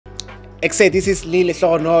Except this is Lily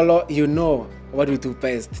Nolo, you know what we do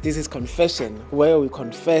best. This is confession, where we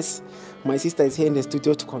confess. My sister is here in the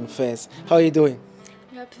studio to confess. How are you doing?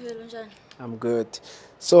 I'm good.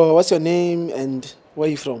 So, what's your name and where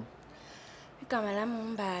are you from?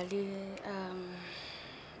 I'm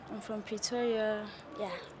from Pretoria.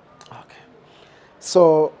 Yeah. Okay.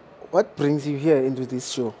 So, what brings you here into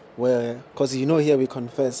this show? Because you know here we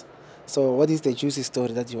confess. So, what is the juicy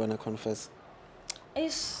story that you want to confess?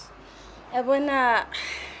 Yabona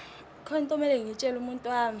khona into mele ngitshela umuntu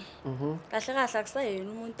wami. Kahle kahle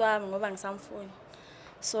akusayena umuntu wami ngoba ngisamfuni.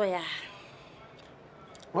 So yeah.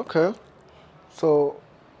 Okay. So,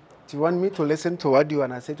 do you want me to listen to what you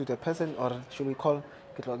want to say to the person or should we call?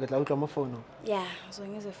 Get my phone. Yeah, so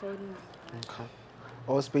ngizwe the phone. Okay.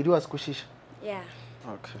 Or speed was kushisha? Yeah.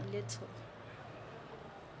 Okay. Little.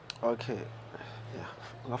 Okay. Yeah.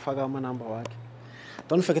 Ngafaka my number wakhe.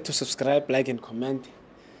 Don't forget to subscribe, like and comment.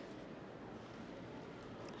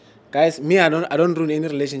 Guys, me I don't ruin any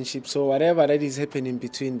relationship, so whatever that is happening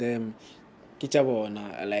between them,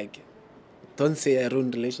 like don't say I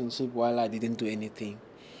ruined relationship while I didn't do anything.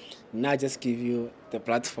 Now I just give you the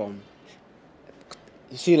platform.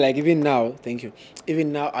 You see, like even now, thank you.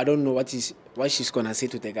 Even now I don't know what she's gonna say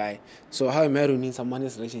to the guy. So how am I ruining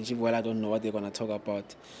someone's relationship while I don't know what they're gonna talk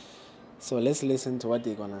about? So let's listen to what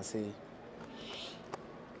they're gonna say.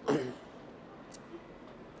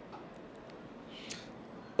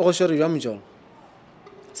 Oh, sorry, Jam John.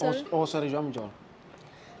 Oh, sorry, Jam John.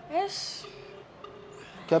 Yes.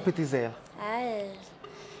 Capitize. Aye.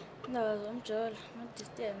 No, I'm Joel. Not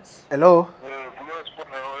distance. Hello.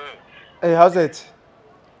 Hey, how's it?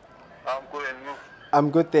 I'm good and you? I'm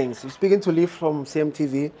good, thanks. You're speaking to Lee from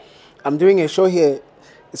CMTV. I'm doing a show here.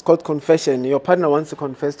 It's called Confession. Your partner wants to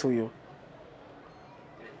confess to you.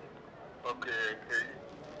 Okay.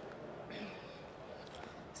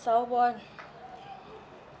 Sawubona. Okay.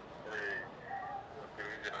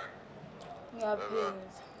 Ngiyaphila.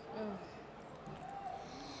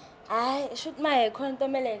 Hayi, shoot my khona into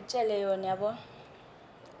mele ngitshele yona yabo.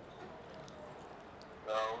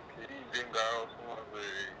 Okay, njengawo songabe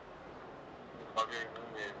ufake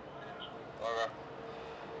ngingefaka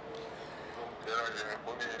ngomtshela nje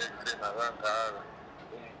ngibone ekuseni akangaka.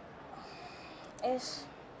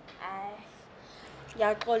 Hayi.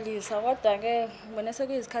 Ngiyaxolisa kodwa ke ngibone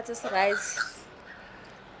sekuyisikhathi esiright.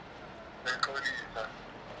 Ngixolisa.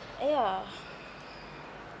 Yeah.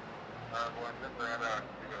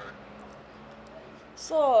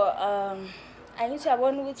 So, angithi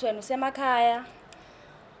uyabona ukuthi wena usemakhaya.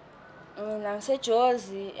 Mina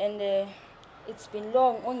ngiseJozi and it's been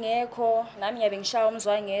long ungekho nami ngiyabe ngishaya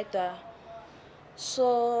umzwa ngedwa.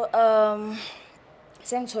 So,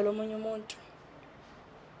 sengithola omunye umuntu.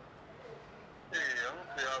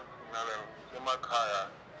 Angiyazi nala semakhaya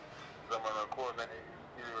zama nakhona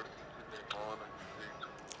impilo ngcono zethu.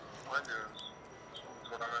 Manje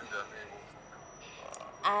sithola kanjani?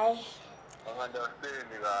 Hayi.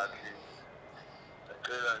 Angandahleni kahle.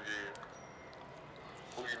 Ngicela nje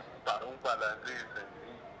uyibalansise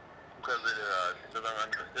ukhazele kahle. Ngicela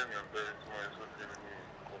ngandahleni ngempela mayesofini.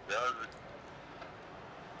 Ngoyazi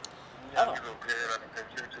ngizophela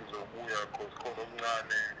ngithethe ngizobuya cause khona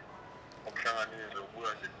omncane omhlanganiso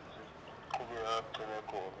ubuya nje siqhubeka agcine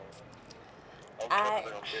khona.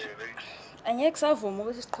 Angeke savuma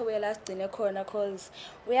ukuthi siqhubeke la sigcine khona cause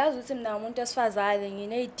uyazi ukuthi mina umuntu esifazane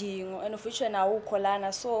nginezidingo and ufishe nawo ukho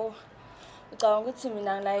lana so ucabanga ukuthi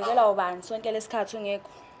mina nginakekela ubani sonke lesikhathi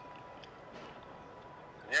ungekho.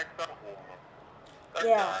 Ngiyakuvuma.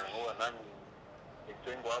 Yeah. Ngoba nami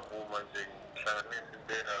ngicengwavuma nje ngihlanganise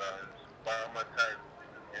impela ama-time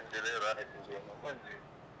ngendlela right nje manje.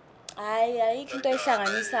 Hayi ayikho into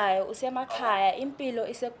ehlanganisayo usemakhaya impilo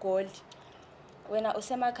isegoli. Wena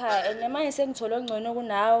usemakhaya and manje sengithola ongcono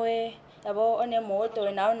kunawe yabo onemoto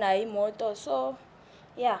wena unayo imoto so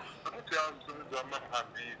yeah. Ukuthi yamsebenza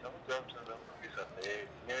amahambisa, ukuthi yamsebenza amahambisa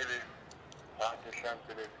ngeke hande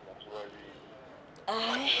hlanzele sinasubali.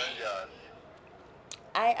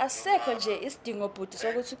 Hayi asekho nje isidingo bhuti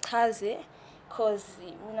sokuthi uchaze cause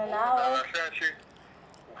mina nawe Kahle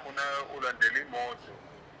ufuna ulandela imoto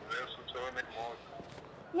bese uthola imoto.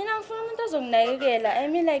 Mina ngifuna umuntu ozonginakekela. I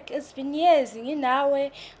mean like it's been years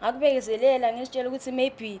nginawe ngakubekezelela ngisitshela ukuthi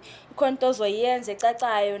maybe ikhona into ozoyenza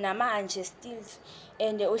ecacayo namanje still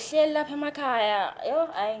and uhleli lapha emakhaya yo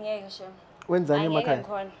hayi ngeke nje. Wenzani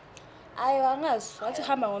emakhaya? Ayo angazi wathi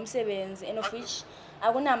uhamba ngomsebenzi and of which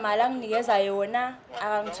akunamali anginikeza yona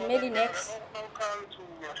akangithumeli next.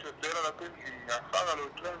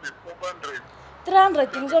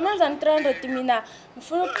 300 ngizomenza 300 mina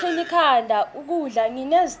ngifuna ukuqhina ikhanda ukudla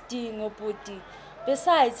nginezidingo bhuti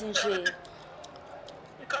besides nje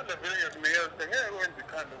ikhanda vele ngiyazimiyeza ngeke wenze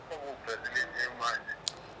ikhanda ufake uBrazilian manje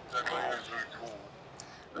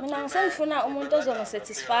mina ngisengifuna umuntu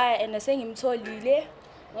ozongisatisfy and sengimtholile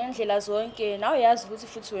ngendlela zonke nawe uyazi ukuthi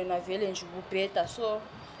futhi wena vele nje ububheda so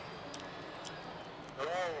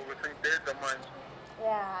bese ngideda manje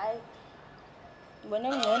yeah hayi ngibona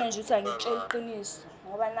ngcono nje ukuthi angitshela iqiniso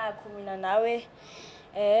ngoba nakho mina nawe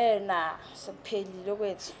na sekuphelile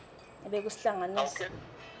kwethu ebekusihlanganisa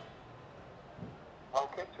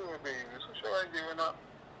awukhethiwe baby usho kanje wena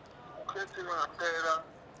ukhethile ngaphela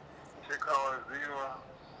nje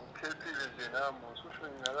ukhethile nje nami ususho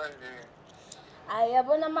mina kanje hayi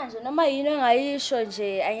yabona manje noma yini engayisho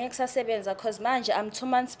nje angeke kusasebenza cause manje I'm 2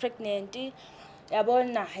 months pregnant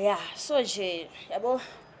yabona yeah so nje yabo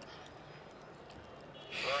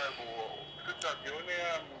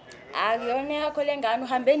akuyona yakho lengane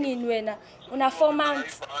uhambe nini wena una 4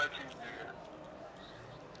 months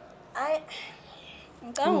ay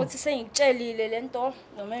ngicabanga ukuthi sengikutshelile lento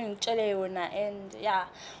noma ngikutshele yona and yeah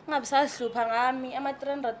ungabe sahlupha ngami ama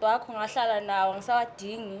 300 wakho ngahlala nawo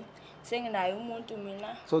ngisawadingi senginayo umuntu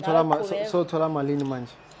mina so thola malini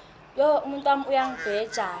manje yo umuntu wami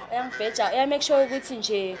uyangibheja uya make sure ukuthi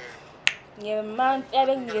nje ngemonth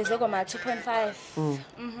yabe nginikeze koma 2.5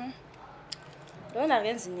 lona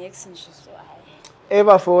kenza next nje so hayi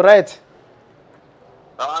eva for right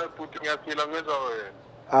hayi futhi ngiyaphila ngenza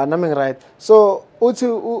wena nami right so uthi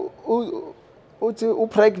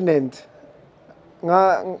pregnant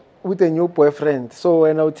with a new boyfriend so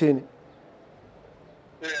wena uthini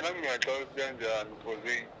nami ngiyaxoxa kanjani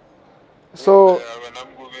because so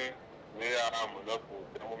nami kube ngiyahamba lapho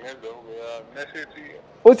ngenza ukuya nesithi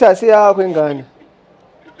uthi asiyakho ingane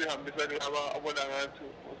sithi hambisa laba abona ngathi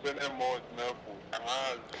usenemoto napho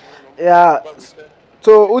angazi yeah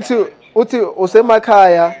so uthi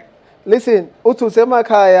usemakhaya listen uthi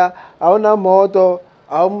usemakhaya awunamoto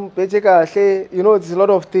awumbheje kahle you know there's a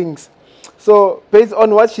lot of things so based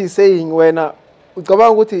on what she's saying wena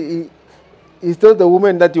ucabanga ukuthi is still the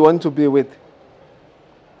woman that you want to be with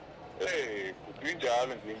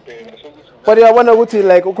kunjalo nje impela sokuthi but uyabona ukuthi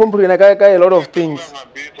like ucomplain ka a lot of things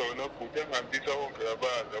ngihambisa wena ngihambisa wonke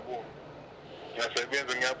abantu yabo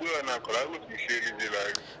ngiyasebenza ngiyabuya nakho la ukuthi ngihleli nje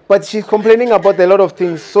la but she's complaining about a lot of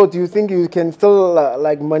things so do you think you can still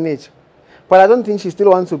like manage but I don't think she still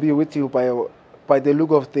wants to be with you by the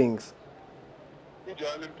look of things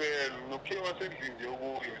kunjalo impela nokhiwa sendlini nje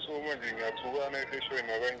ukuyo so manje ngiyathukana eseshweni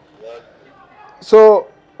nakangiyazi so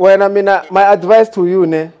when my advice to you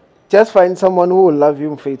ne just find someone who will love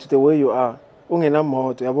you Mfethu the way you are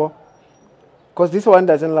ungenamoto yabo because this one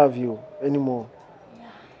doesn't love you anymore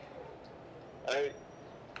ay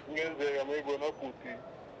ngenzeka mayibona ukuthi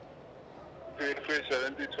pressure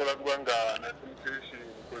entithola kubangana temptation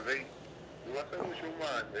because uyasekusho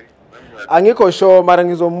manje angikho sure mara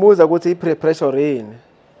ngizombuza ukuthi i-pressure yini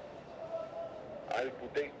hayi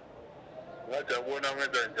bute ngajabona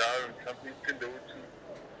ngenza njalo mhlawumbe iphinde uthi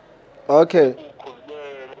okay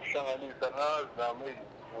ukuhlanganisa ngazame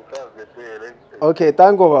ukazethele okay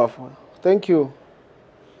thank you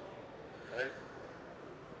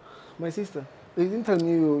my sister you didn't tell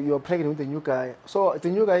me you're pregnant with a new guy so the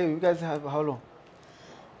new guy you guys have how long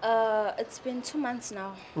it's been 2 months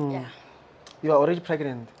now yeah you are already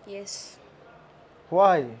pregnant yes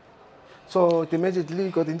why so they immediately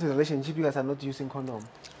got into the relationship you guys are not using condom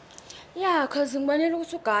yeah cause ngibonela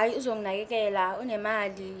ukuthi uguy uzonginakekela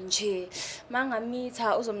unemali nje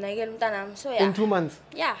mangamitha uzomnakekela umntanami so yeah in 2 months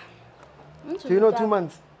yeah do you know 2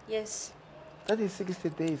 months yes that is 60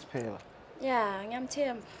 days phela yeah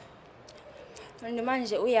ngiyamthemba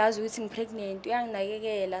manje uyazi ukuthi ngipregnant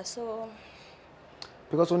uyanginakekela so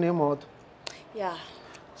because unemoto yeah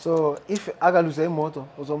so if akaluze imoto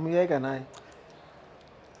uzomuyeka naye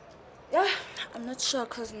yeah I'm not sure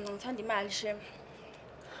cause ngithanda imali shem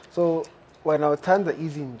so wena uthanda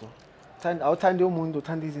izinto awuthandi umuntu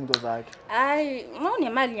uthanda izinto zakhe hayi uma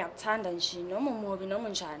unemali ngiyakuthanda nje noma umubi noma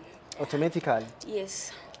njani automatically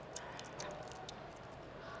yes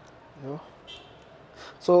yo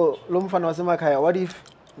so lo mfana wasemakhaya what if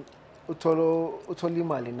uthola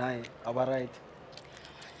imali naye aba right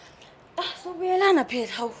so buyelana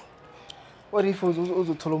phela hawu what if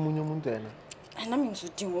uzothola umunye umuntu yena nami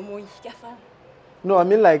ngizodinga omunye kuyafana no I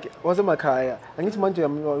mean like wasemakhaya angithi manje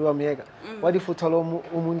uyamyeka what if uthola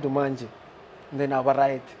umuntu manje then aba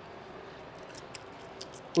right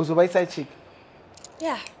uzoba i-side chick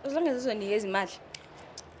yeah as long as uzonikeza imali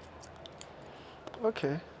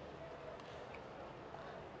okay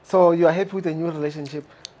so you are happy with the new relationship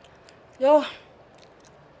yo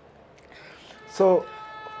so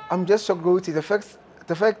I'm just shocked with the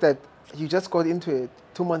fact that you just got into a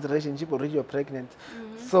 2-month relationship, already you're pregnant.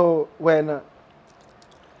 So when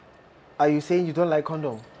are you saying you don't like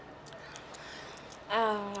condom?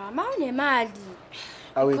 Mawunemali.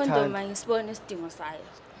 Awuyithandi? Condom angisiboni isidingo sayo.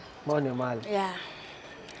 Mawunemali. Yeah.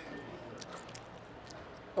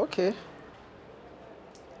 Okay.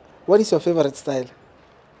 What is your favorite style?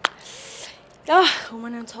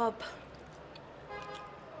 Woman on top.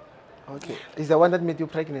 Okay. Is the one that made you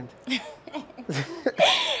pregnant?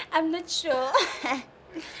 I'm not sure.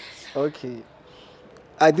 Okay.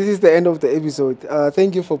 This is the end of the episode.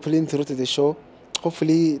 Thank you for pulling through to the show.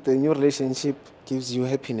 Hopefully, the new relationship gives you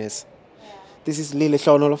happiness. Yeah. This is Lile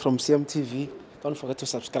Shaunolo from CMTV. Don't forget to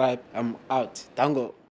subscribe. I'm out. Tango.